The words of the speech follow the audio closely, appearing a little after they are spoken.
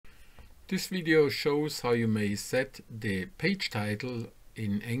This video shows how you may set the page title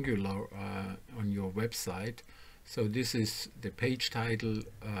in Angular on your website. So this is the page title,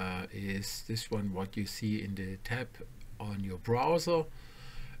 is this one what you see in the tab on your browser,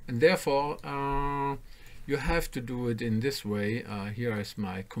 and therefore you have to do it in this way. Here is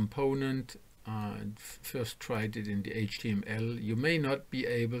my component. First tried it in the HTML. You may not be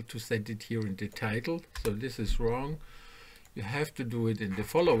able to set it here in the title, so this is wrong. You have to do it in the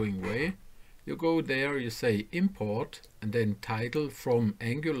following way. You go there, you say import and then title from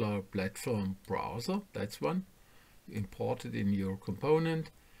Angular platform browser. That's one. You import it in your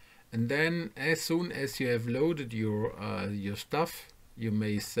component, and then as soon as you have loaded your stuff, you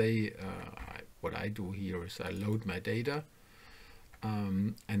may say, what I do here is I load my data,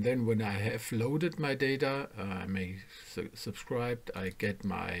 and then when I have loaded my data, I may subscribe, I get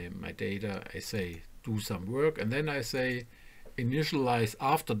my data, I say do some work, and then I say initialize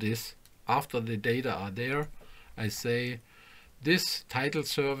after this. After the data are there, I say this title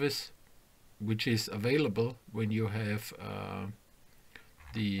service, which is available when you have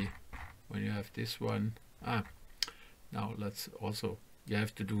this one. Now let's also, you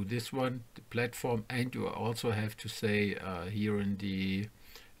have to do this one, the platform, and you also have to say here in the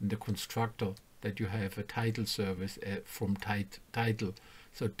constructor that you have a title service from title.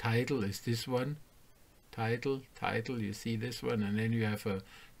 So title is this one, title, you see this one, and then you have a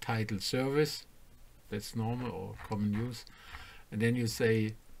title service, that's normal or common use, and then you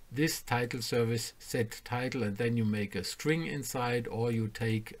say this title service set title, and then you make a string inside, or you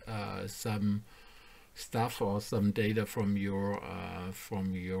take some stuff or some data from your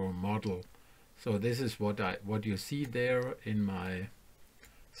model. So this is what you see there in my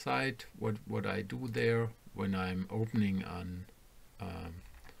site, what I do there when I'm opening on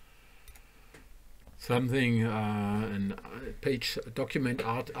something, and page document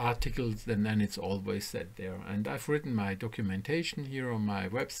articles, and then it's always set there. And I've written my documentation here on my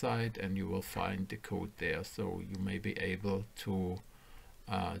website, and you will find the code there, so you may be able to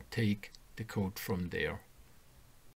take the code from there.